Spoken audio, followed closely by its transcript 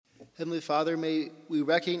Heavenly Father, may we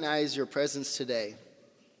recognize your presence today.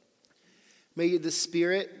 May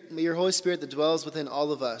your Holy Spirit that dwells within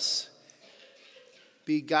all of us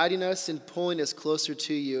be guiding us and pulling us closer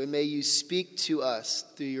to you, and may you speak to us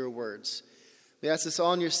through your words. We ask this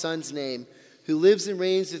all in your Son's name, who lives and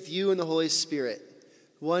reigns with you in the Holy Spirit,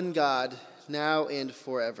 one God, now and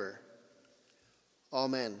forever.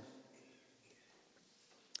 Amen.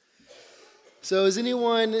 So is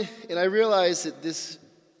anyone, and I realize that this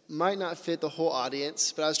might not fit the whole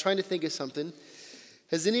audience, but I was trying to think of something.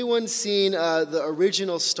 Has anyone seen the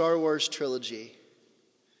original Star Wars trilogy?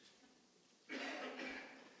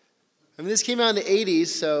 I mean, this came out in the 80s,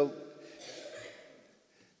 so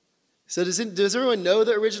does everyone know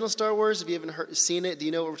the original Star Wars? If you haven't seen it, do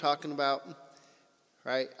you know what we're talking about?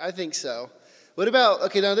 Right? I think so. What about,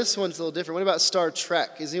 okay, now this one's a little different. What about Star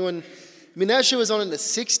Trek? Is anyone, I mean, that show was on in the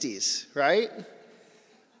 60s, right?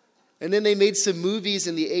 And then they made some movies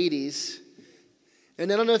in the 80s.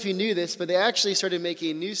 And I don't know if you knew this, but they actually started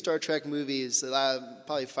making new Star Trek movies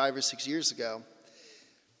probably 5 or 6 years ago.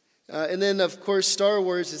 And then, of course, Star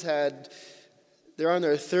Wars they're on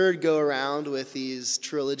their third go-around with these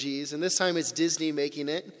trilogies. And this time it's Disney making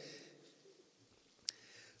it.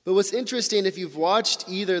 But what's interesting, if you've watched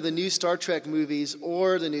either the new Star Trek movies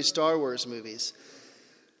or the new Star Wars movies,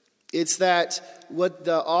 it's that what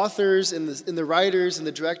the authors and the writers and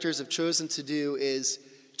the directors have chosen to do is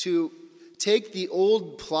to take the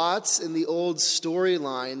old plots and the old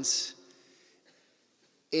storylines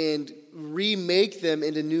and remake them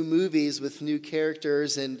into new movies with new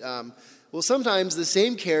characters and, sometimes the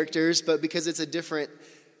same characters, but because it's a different,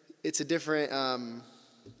 what's the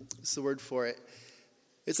word for it?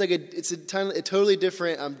 It's a totally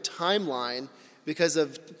different timeline because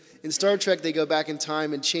in Star Trek, they go back in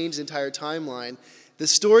time and change the entire timeline. The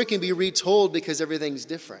story can be retold because everything's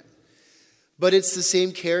different. But it's the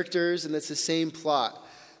same characters and it's the same plot.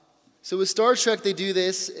 So with Star Trek, they do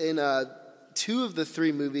this in 2 of the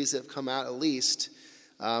 3 movies that have come out at least.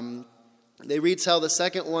 They retell the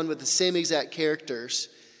second one with the same exact characters,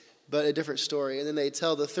 but a different story. And then they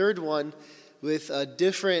tell the third one with a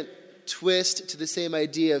different twist to the same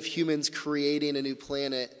idea of humans creating a new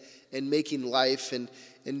planet and making life and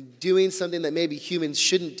doing something that maybe humans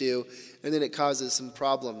shouldn't do, and then it causes some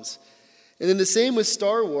problems. And then the same with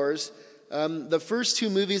Star Wars. The first 2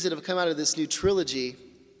 movies that have come out of this new trilogy,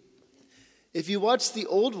 if you watch the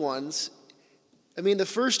old ones, I mean, the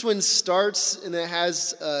first one starts and it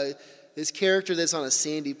has this character that's on a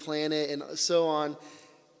sandy planet and so on.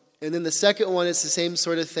 And then the second one is the same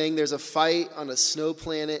sort of thing. There's a fight on a snow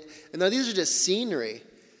planet. And now these are just scenery,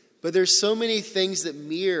 but there's so many things that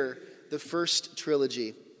mirror the first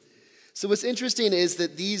trilogy. So what's interesting is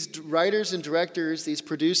that these writers and directors, these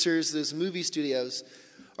producers, those movie studios,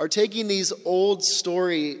 are taking these old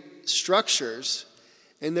story structures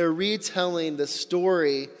and they're retelling the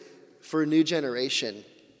story for a new generation.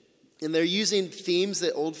 And they're using themes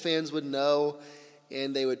that old fans would know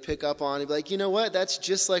and they would pick up on and be like, you know what, that's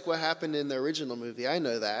just like what happened in the original movie. I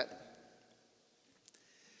know that.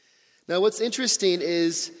 Now what's interesting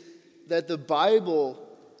is that the Bible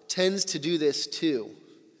tends to do this too.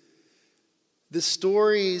 The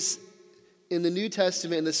stories in the New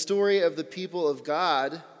Testament and the story of the people of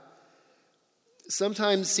God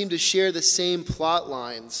sometimes seem to share the same plot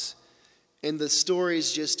lines, and the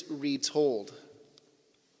stories just retold.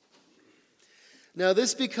 Now,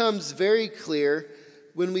 this becomes very clear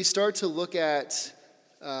when we start to look at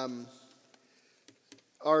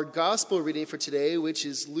our gospel reading for today, which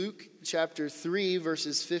is Luke chapter 3,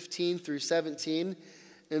 verses 15 through 17,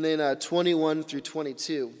 and then 21 through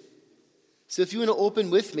 22. So if you want to open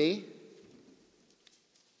with me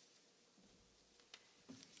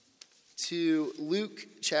to Luke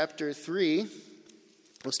chapter 3,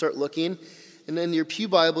 we'll start looking. And then your Pew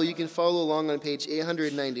Bible, you can follow along on page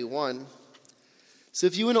 891. So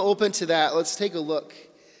if you want to open to that, let's take a look.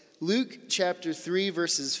 Luke chapter 3,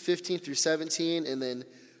 verses 15 through 17, and then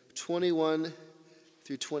 21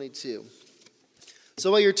 through 22.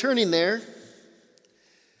 So while you're turning there,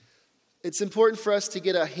 it's important for us to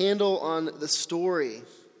get a handle on the story.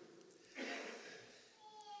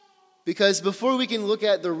 Because before we can look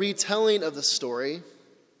at the retelling of the story,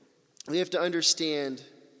 we have to understand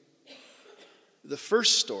the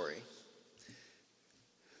first story.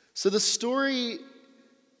 So the story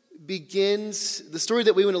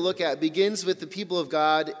that we want to look at begins with the people of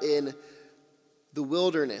God in the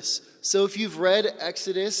wilderness. So if you've read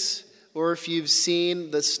Exodus, or if you've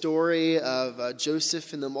seen the story of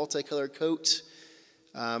Joseph in the multicolored coat,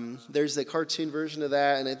 there's the cartoon version of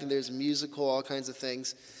that, and I think there's a musical, all kinds of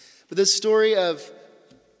things. But the story of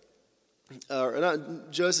or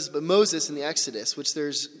not Joseph, but Moses in the Exodus, which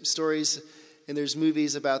there's stories and there's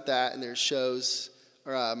movies about that, and there's shows,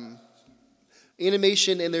 or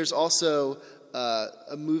animation, and there's also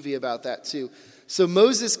a movie about that too. So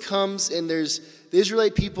Moses comes, and there's the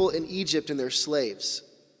Israelite people in Egypt, and they're slaves.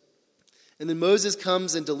 And then Moses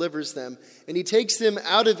comes and delivers them, and he takes them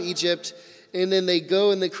out of Egypt, and then they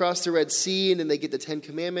go and they cross the Red Sea, and then they get the 10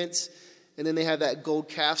 Commandments, and then they have that gold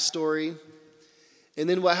calf story. And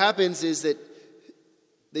then what happens is that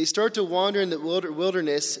they start to wander in the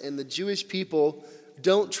wilderness, and the Jewish people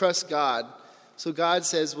don't trust God. So God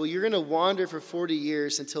says, well, you're going to wander for 40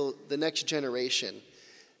 years until the next generation.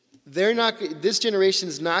 This generation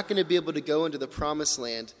is not going to be able to go into the promised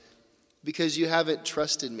land because you haven't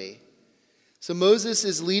trusted me. So Moses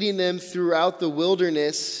is leading them throughout the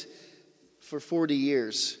wilderness for 40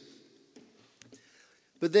 years.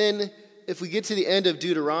 But then, if we get to the end of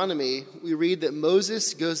Deuteronomy, we read that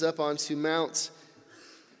Moses goes up onto Mount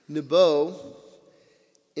Nebo,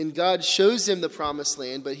 and God shows him the promised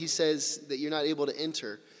land, but he says that you're not able to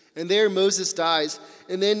enter. And there Moses dies,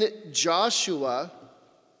 and then Joshua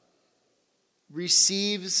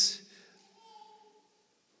receives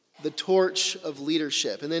the torch of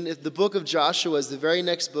leadership. And then the book of Joshua is the very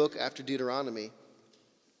next book after Deuteronomy.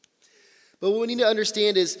 But what we need to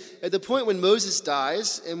understand is, at the point when Moses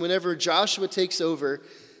dies and whenever Joshua takes over,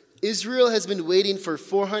 Israel has been waiting for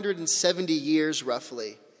 470 years,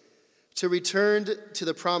 roughly, to return to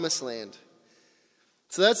the promised land.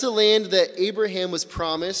 So that's the land that Abraham was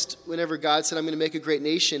promised whenever God said, I'm going to make a great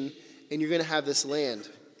nation, and you're going to have this land.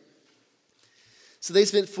 So they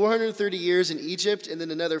spent 430 years in Egypt, and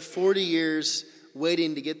then another 40 years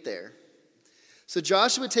waiting to get there. So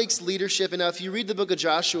Joshua takes leadership, and now if you read the book of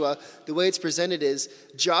Joshua, the way it's presented is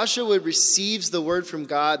Joshua receives the word from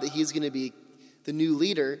God that he's going to be the new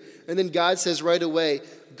leader, and then God says right away,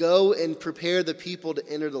 go and prepare the people to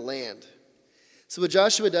enter the land. So what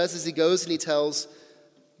Joshua does is he goes and he tells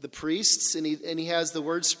the priests, and he has the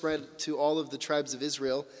word spread to all of the tribes of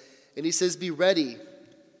Israel, and he says, be ready,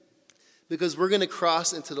 because we're going to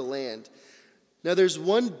cross into the land. Now there's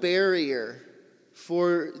one barrier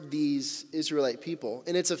for these Israelite people,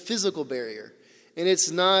 and it's a physical barrier, and it's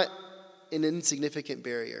not an insignificant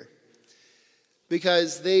barrier.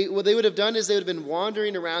 Because what they would have done is they would have been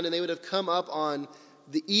wandering around, and they would have come up on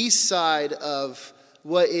the east side of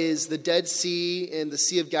what is the Dead Sea and the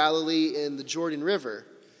Sea of Galilee and the Jordan River.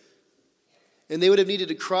 And they would have needed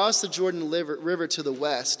to cross the Jordan River to the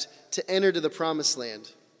west to enter to the promised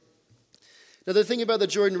land. Now, the thing about the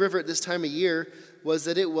Jordan River at this time of year was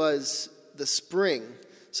that it was the spring.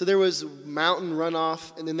 So there was mountain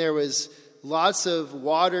runoff, and then there was lots of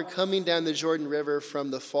water coming down the Jordan River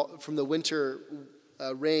from the winter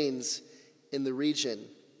rains in the region.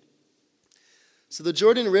 So the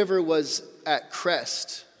Jordan River was at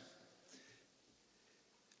crest,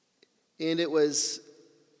 and it was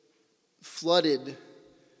flooded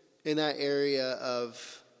in that area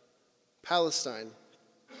of Palestine.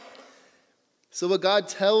 So what God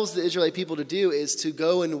tells the Israelite people to do is to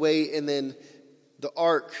go and wait, and then the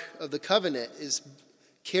Ark of the Covenant is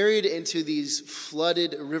carried into these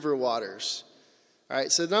flooded river waters. All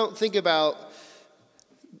right, so don't think about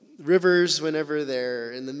rivers whenever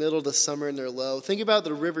they're in the middle of the summer and they're low. Think about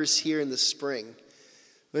the rivers here in the spring.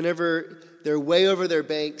 Whenever they're way over their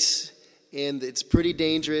banks and it's pretty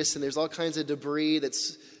dangerous and there's all kinds of debris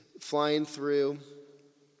that's flying through.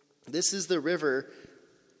 This is the river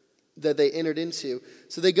that they entered into.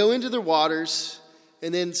 So they go into the waters,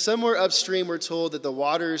 and then somewhere upstream we're told that the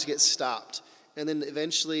waters get stopped. And then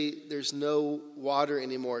eventually there's no water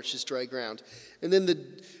anymore. It's just dry ground. And then the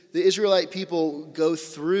Israelite people go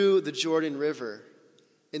through the Jordan River,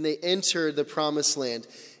 and they enter the promised land.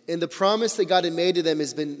 And the promise that God had made to them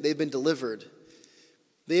they've been delivered.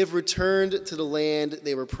 They have returned to the land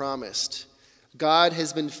they were promised. God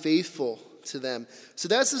has been faithful to them. So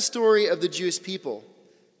that's the story of the Jewish people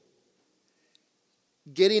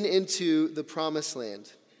getting into the promised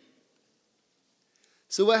land.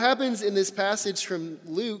 So what happens in this passage from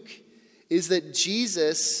Luke is that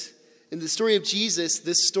Jesus, in the story of Jesus,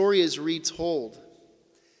 this story is retold.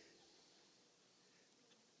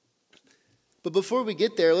 But before we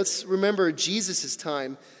get there, let's remember Jesus'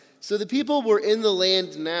 time. So the people were in the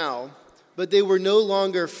land now, but they were no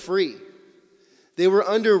longer free. They were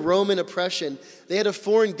under Roman oppression. They had a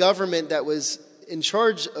foreign government that was in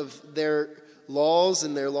charge of their laws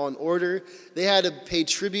and their law and order. They had to pay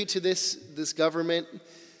tribute to this government.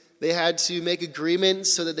 They had to make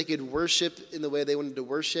agreements so that they could worship in the way they wanted to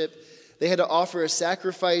worship. They had to offer a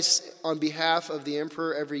sacrifice on behalf of the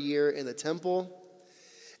emperor every year in the temple.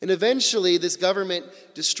 And eventually, this government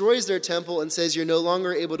destroys their temple and says you're no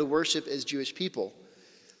longer able to worship as Jewish people.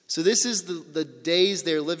 So this is the days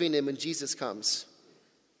they're living in when Jesus comes.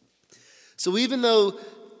 So even though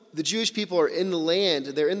the Jewish people are in the land,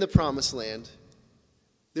 they're in the promised land,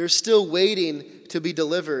 they're still waiting to be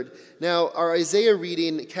delivered. Now, our Isaiah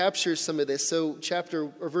reading captures some of this. So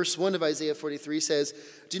verse 1 of Isaiah 43 says,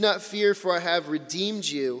 "Do not fear, for I have redeemed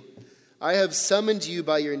you. I have summoned you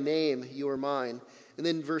by your name, you are mine." And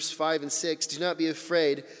then verse 5 and 6, "Do not be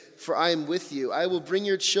afraid, for I am with you. I will bring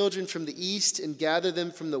your children from the east and gather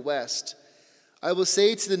them from the west. I will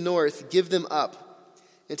say to the north, give them up,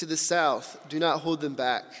 and to the south, do not hold them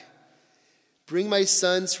back. Bring my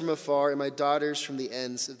sons from afar and my daughters from the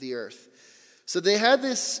ends of the earth." So they had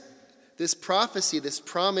this prophecy, this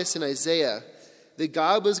promise in Isaiah that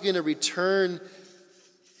God was going to return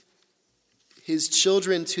his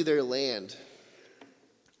children to their land.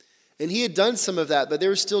 And he had done some of that, but there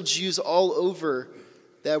were still Jews all over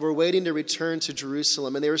that were waiting to return to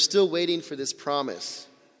Jerusalem, and they were still waiting for this promise.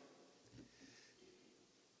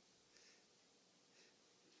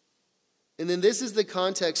 And then this is the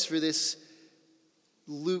context for this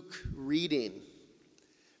Luke reading.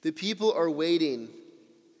 The people are waiting.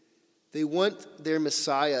 They want their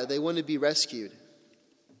Messiah. They want to be rescued.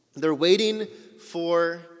 They're waiting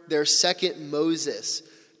for their second Moses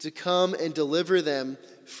to come and deliver them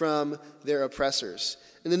from their oppressors.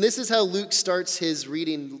 And then this is how Luke starts his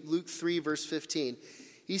reading, Luke 3, verse 15.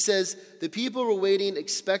 He says, "The people were waiting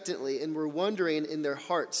expectantly and were wondering in their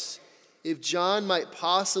hearts if John might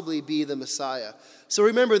possibly be the Messiah." So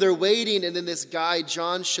remember, they're waiting, and then this guy,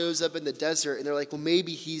 John, shows up in the desert, and they're like, well,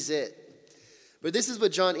 maybe he's it. But this is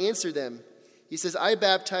what John answered them. He says, "I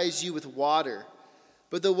baptize you with water,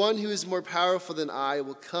 but the one who is more powerful than I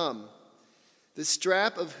will come, the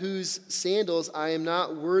strap of whose sandals I am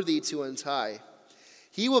not worthy to untie.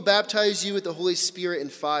 He will baptize you with the Holy Spirit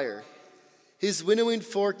and fire. His winnowing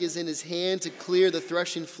fork is in his hand to clear the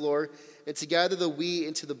threshing floor and to gather the wheat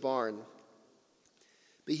into the barn.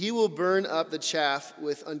 But he will burn up the chaff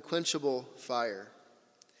with unquenchable fire."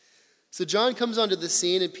 So John comes onto the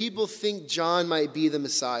scene, and people think John might be the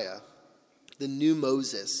Messiah, the new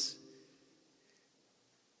Moses.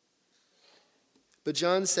 But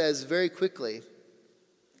John says very quickly,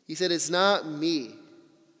 he said, "It's not me.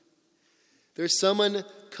 There's someone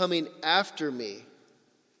coming after me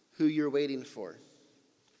who you're waiting for."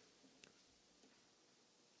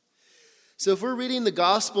 So if we're reading the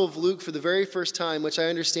Gospel of Luke for the very first time, which I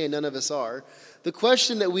understand none of us are, the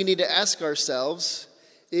question that we need to ask ourselves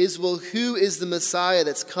is, well, who is the Messiah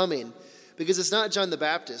that's coming? Because it's not John the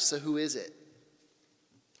Baptist, so who is it?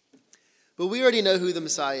 But we already know who the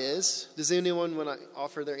Messiah is. Does anyone want to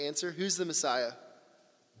offer their answer? Who's the Messiah?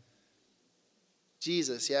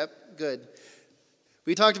 Jesus, yep, good.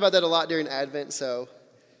 We talked about that a lot during Advent, so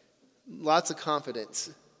lots of confidence.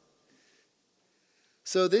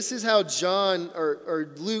 So this is how John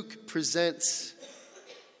or Luke presents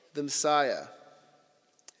the Messiah.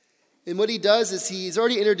 And what he does is he's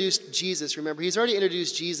already introduced Jesus. Remember, he's already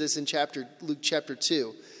introduced Jesus in Luke chapter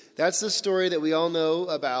 2. That's the story that we all know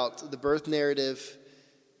about, the birth narrative.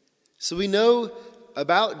 So we know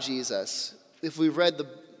about Jesus if we read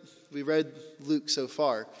Luke so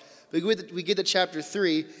far. But we get to chapter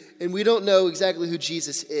 3, and we don't know exactly who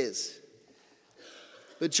Jesus is.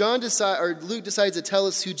 But Luke decides to tell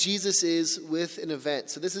us who Jesus is with an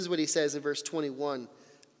event. So this is what he says in verse 21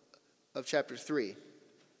 of chapter 3.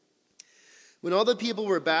 "When all the people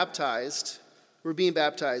were being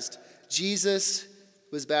baptized, Jesus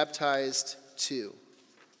was baptized too."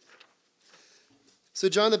 So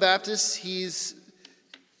John the Baptist, he's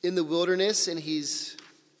in the wilderness and he's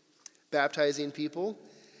baptizing people.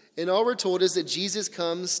 And all we're told is that Jesus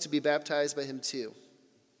comes to be baptized by him too.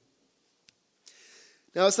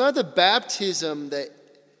 Now, it's not the baptism that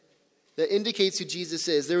indicates who Jesus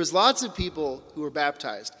is. There was lots of people who were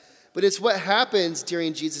baptized. But it's what happens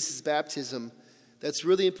during Jesus' baptism that's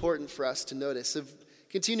really important for us to notice. So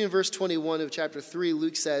continue in verse 21 of chapter 3,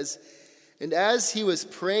 Luke says, "And as he was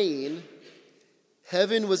praying,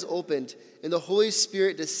 heaven was opened, and the Holy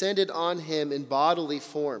Spirit descended on him in bodily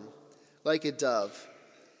form, like a dove.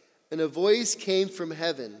 And a voice came from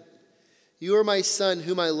heaven, 'You are my Son,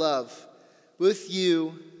 whom I love. With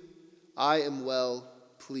you I am well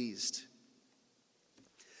pleased.'"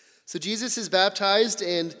 So Jesus is baptized,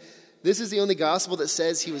 and this is the only gospel that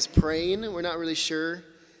says he was praying. We're not really sure.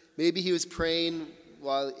 Maybe he was praying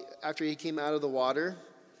after he came out of the water.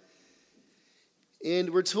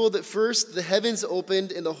 And we're told that first the heavens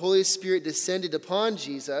opened and the Holy Spirit descended upon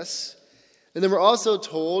Jesus. And then we're also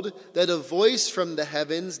told that a voice from the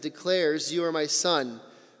heavens declares, "You are my Son,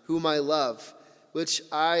 whom I love, with you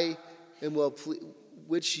I am well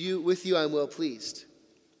pleased.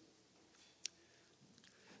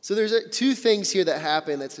 So there's two things here that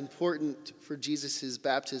happen that's important for Jesus'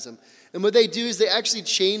 baptism. And what they do is they actually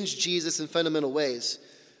change Jesus in fundamental ways.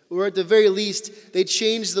 Or at the very least, they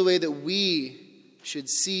change the way that we should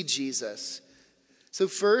see Jesus. So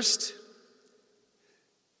first,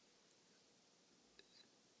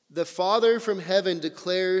 the Father from heaven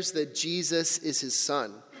declares that Jesus is his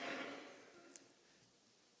Son.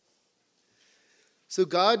 So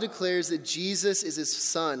God declares that Jesus is his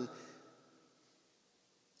Son.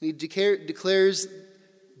 He declares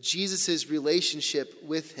Jesus' relationship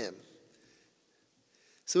with him.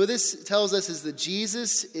 So what this tells us is that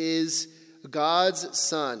Jesus is God's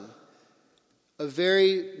Son, a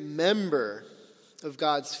very member of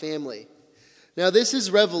God's family. Now this is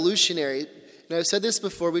revolutionary. And I've said this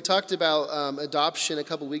before. We talked about adoption a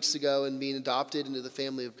couple weeks ago and being adopted into the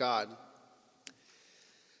family of God.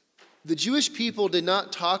 The Jewish people did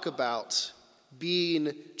not talk about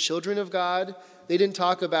being children of God. They didn't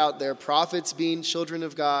talk about their prophets being children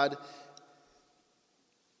of God.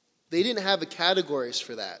 They didn't have categories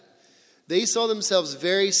for that. They saw themselves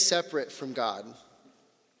very separate from God.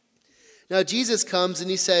 Now Jesus comes and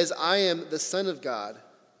he says, I am the Son of God.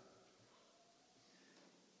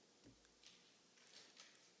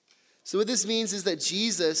 So what this means is that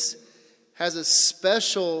Jesus has a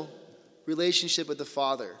special relationship with the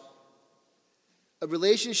Father. A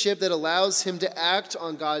relationship that allows him to act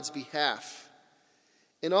on God's behalf.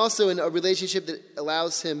 And also in a relationship that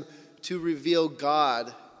allows him to reveal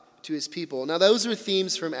God to his people. Now those are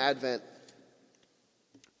themes from Advent.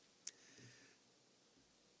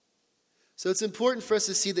 So it's important for us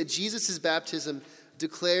to see that Jesus' baptism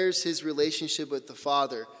declares his relationship with the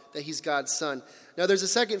Father, that he's God's Son. Now there's a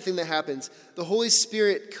second thing that happens. The Holy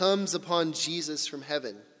Spirit comes upon Jesus from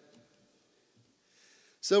heaven.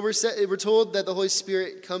 So we're told that the Holy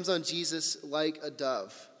Spirit comes on Jesus like a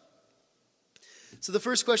dove. So the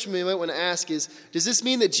first question we might want to ask is, does this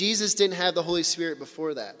mean that Jesus didn't have the Holy Spirit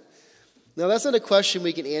before that? Now that's not a question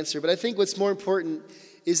we can answer, but I think what's more important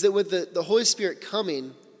is that with the Holy Spirit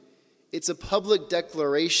coming, it's a public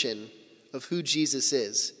declaration of who Jesus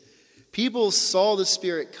is. People saw the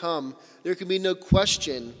Spirit come. There can be no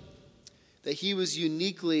question that he was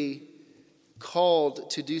uniquely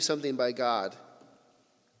called to do something by God.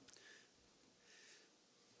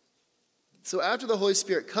 So after the Holy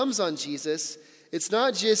Spirit comes on Jesus, it's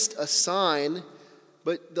not just a sign,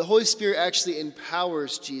 but the Holy Spirit actually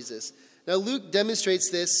empowers Jesus. Now Luke demonstrates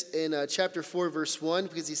this in chapter 4, verse 1,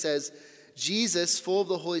 because he says, Jesus, full of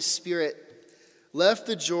the Holy Spirit, left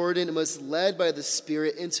the Jordan and was led by the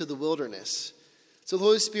Spirit into the wilderness. So the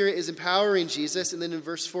Holy Spirit is empowering Jesus. And then in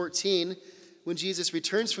verse 14, when Jesus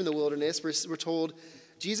returns from the wilderness, we're told,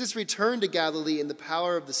 Jesus returned to Galilee in the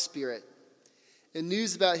power of the Spirit. And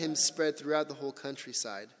news about him spread throughout the whole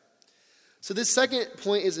countryside. So this second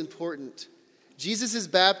point is important. Jesus'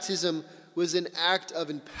 baptism was an act of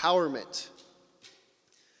empowerment.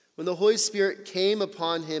 When the Holy Spirit came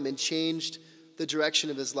upon him and changed the direction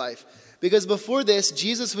of his life. Because before this,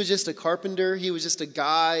 Jesus was just a carpenter. He was just a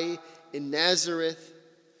guy in Nazareth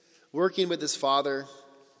working with his father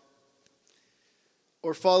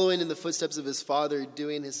or following in the footsteps of his father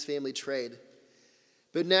doing his family trade.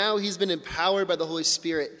 But now he's been empowered by the Holy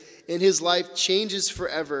Spirit, and his life changes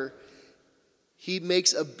forever. He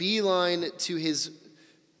makes a beeline to his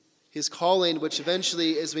calling, which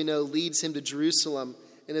eventually, as we know, leads him to Jerusalem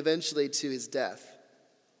and eventually to his death.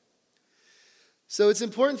 So it's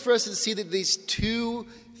important for us to see that these two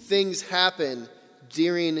things happen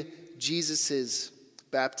during Jesus'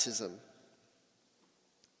 baptism.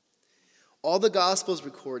 All the Gospels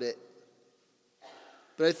record it,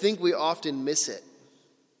 but I think we often miss it.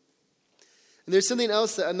 And there's something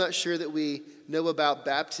else that I'm not sure that we know about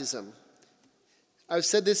baptism. I've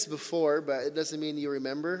said this before, but it doesn't mean you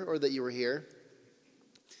remember or that you were here.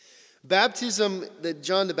 Baptism that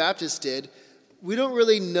John the Baptist did, we don't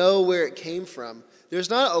really know where it came from. There's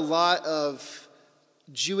not a lot of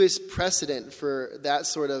Jewish precedent for that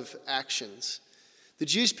sort of actions. The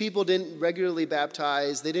Jewish people didn't regularly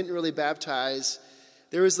baptize. They didn't really baptize.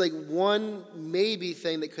 There was like one maybe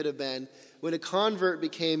thing that could have been when a convert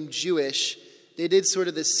became Jewish, they did sort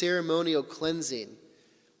of this ceremonial cleansing.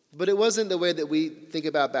 But it wasn't the way that we think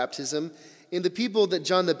about baptism. And the people that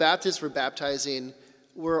John the Baptist were baptizing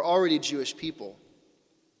were already Jewish people.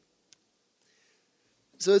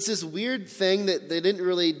 So it's this weird thing that they didn't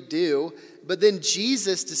really do. But then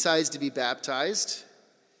Jesus decides to be baptized.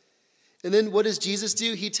 And then what does Jesus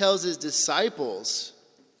do? He tells his disciples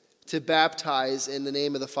to baptize in the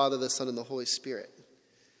name of the Father, the Son, and the Holy Spirit.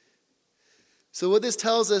 So what this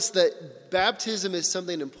tells us that baptism is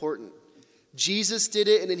something important. Jesus did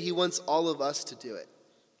it, and then he wants all of us to do it.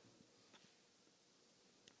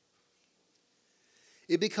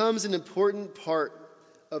 It becomes an important part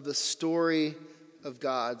of the story of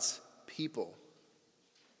God's people.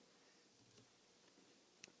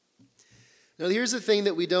 Now, here's the thing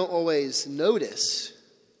that we don't always notice.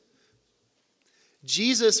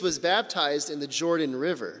 Jesus was baptized in the Jordan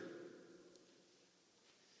River.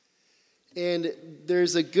 And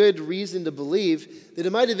there's a good reason to believe that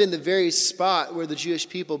it might have been the very spot where the Jewish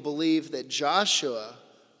people believed that Joshua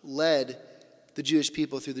led the Jewish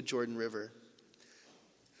people through the Jordan River.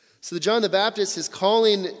 So John the Baptist is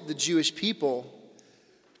calling the Jewish people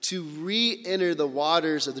to re-enter the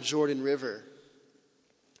waters of the Jordan River,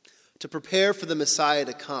 to prepare for the Messiah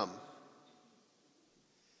to come.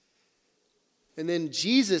 And then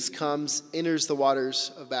Jesus comes, enters the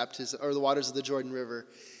waters of baptism, or the waters of the Jordan River.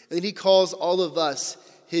 And then he calls all of us,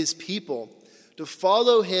 his people, to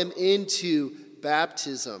follow him into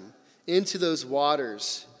baptism, into those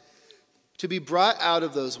waters, to be brought out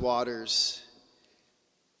of those waters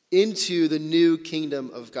into the new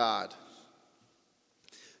kingdom of God.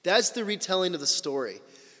 That's the retelling of the story.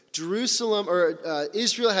 Israel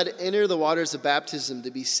had to enter the waters of baptism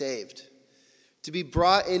to be saved, to be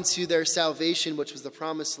brought into their salvation, which was the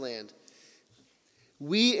promised land.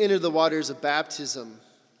 We enter the waters of baptism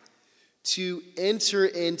to enter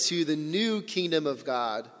into the new kingdom of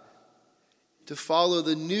God, to follow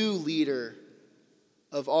the new leader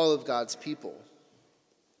of all of God's people.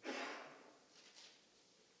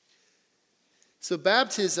 So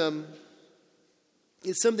baptism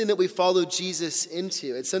is something that we follow Jesus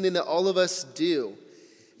into. It's something that all of us do.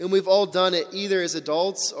 And we've all done it either as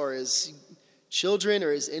adults or as children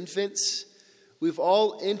or as infants. We've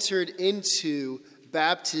all entered into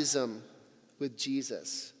baptism with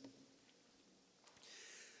Jesus.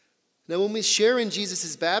 Now, when we share in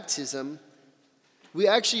Jesus' baptism, we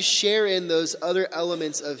actually share in those other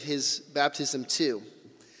elements of his baptism too.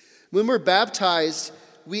 When we're baptized,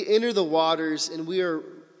 we enter the waters and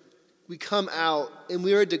we come out and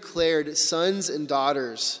we are declared sons and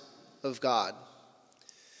daughters of God.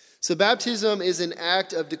 So baptism is an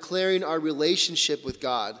act of declaring our relationship with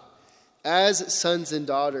God as sons and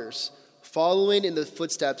daughters, following in the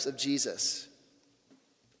footsteps of Jesus.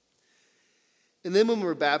 And then when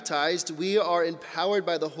we're baptized, we are empowered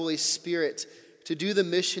by the Holy Spirit to do the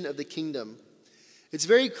mission of the kingdom. It's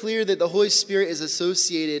very clear that the Holy Spirit is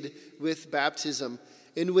associated with baptism.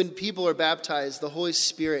 And when people are baptized, the Holy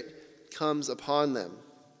Spirit comes upon them.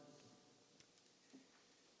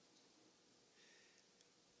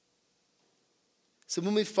 So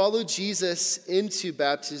when we follow Jesus into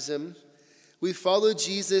baptism, we follow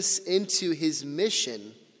Jesus into his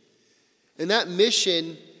mission. And that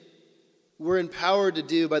mission we're empowered to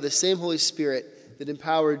do by the same Holy Spirit that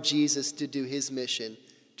empowered Jesus to do his mission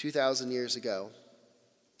 2,000 years ago.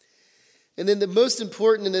 And then the most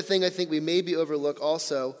important, and the thing I think we maybe overlook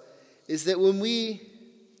also, is that when we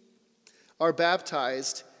are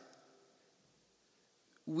baptized,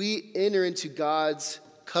 we enter into God's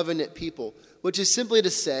covenant people, which is simply to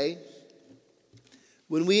say,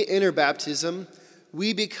 when we enter baptism,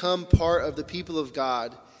 we become part of the people of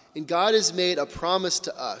God, and God has made a promise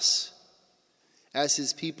to us as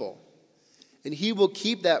his people. And he will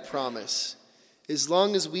keep that promise as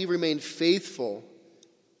long as we remain faithful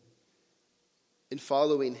in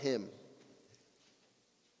following him.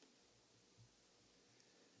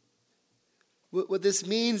 What this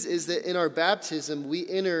means is that in our baptism, we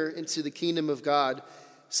enter into the kingdom of God.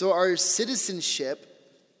 So our citizenship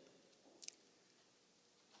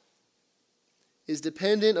is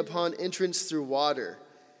dependent upon entrance through water.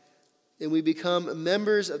 And we become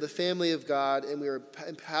members of the family of God, and we are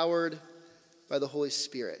empowered by the Holy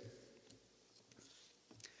Spirit.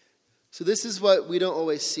 So this is what we don't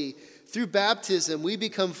always see. Through baptism, we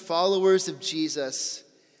become followers of Jesus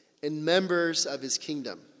and members of his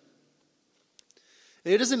kingdom.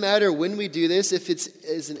 And it doesn't matter when we do this, if it's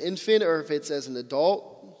as an infant or if it's as an adult.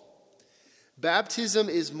 Baptism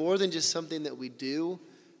is more than just something that we do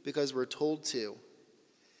because we're told to.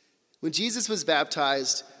 When Jesus was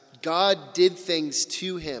baptized, God did things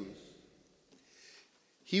to him.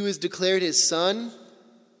 He was declared his son.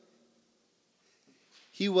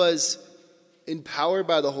 He was empowered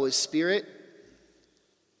by the Holy Spirit.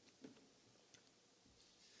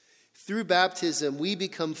 Through baptism, we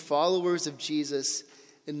become followers of Jesus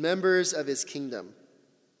and members of his kingdom.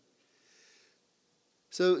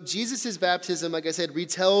 So Jesus' baptism, like I said,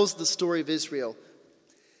 retells the story of Israel.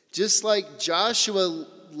 Just like Joshua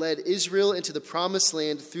led Israel into the promised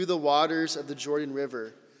land through the waters of the Jordan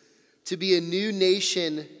River, to be a new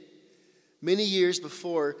nation many years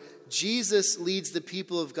before, Jesus leads the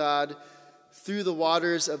people of God through the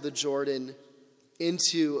waters of the Jordan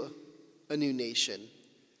into a new nation,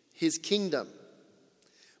 his kingdom,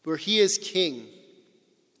 where he is king.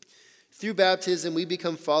 Through baptism, we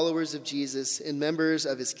become followers of Jesus and members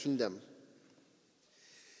of his kingdom.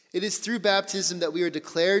 It is through baptism that we are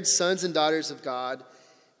declared sons and daughters of God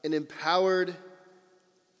and empowered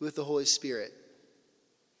with the Holy Spirit.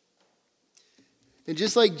 And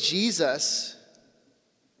just like Jesus,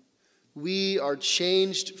 we are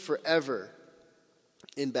changed forever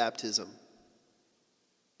in baptism.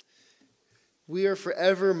 We are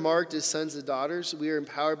forever marked as sons and daughters. We are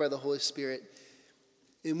empowered by the Holy Spirit.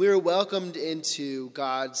 And we are welcomed into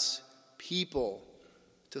God's people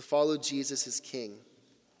to follow Jesus as King.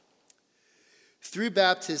 Through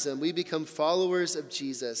baptism, we become followers of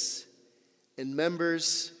Jesus and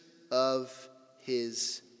members of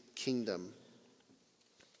his kingdom.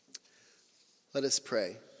 Let us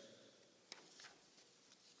pray.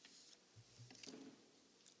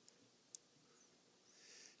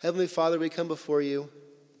 Heavenly Father, we come before you.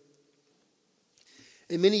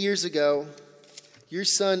 And many years ago, your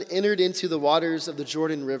Son entered into the waters of the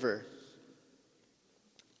Jordan River.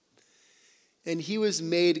 And he was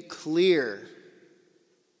made clear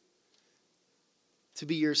to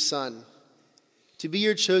be your Son, to be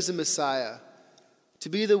your chosen Messiah, to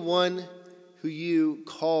be the one who you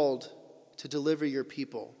called to deliver your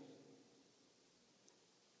people.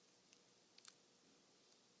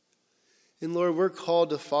 And Lord, we're called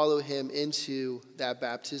to follow him into that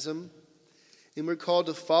baptism. And we're called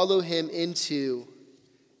to follow him into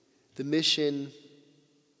the mission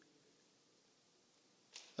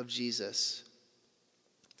of Jesus.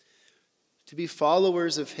 To be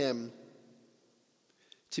followers of him.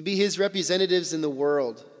 To be his representatives in the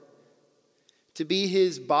world. To be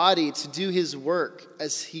his body, to do his work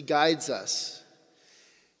as he guides us.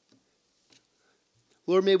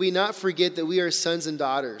 Lord, may we not forget that we are sons and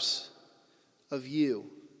daughters of you,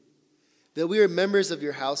 that we are members of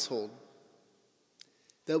your household,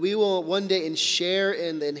 that we will one day share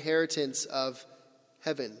in the inheritance of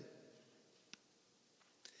heaven.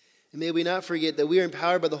 And may we not forget that we are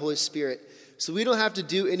empowered by the Holy Spirit, so we don't have to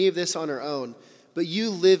do any of this on our own, but you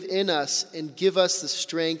live in us and give us the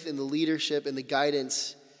strength and the leadership and the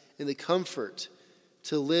guidance and the comfort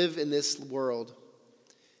to live in this world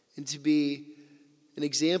and to be an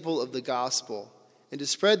example of the gospel and to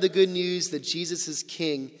spread the good news that Jesus is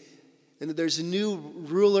King and that there's a new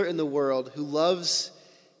ruler in the world who loves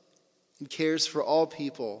and cares for all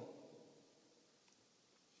people.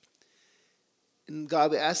 And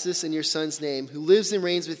God, we ask this in your Son's name, who lives and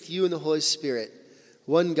reigns with you in the Holy Spirit,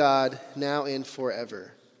 one God, now and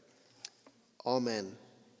forever. Amen.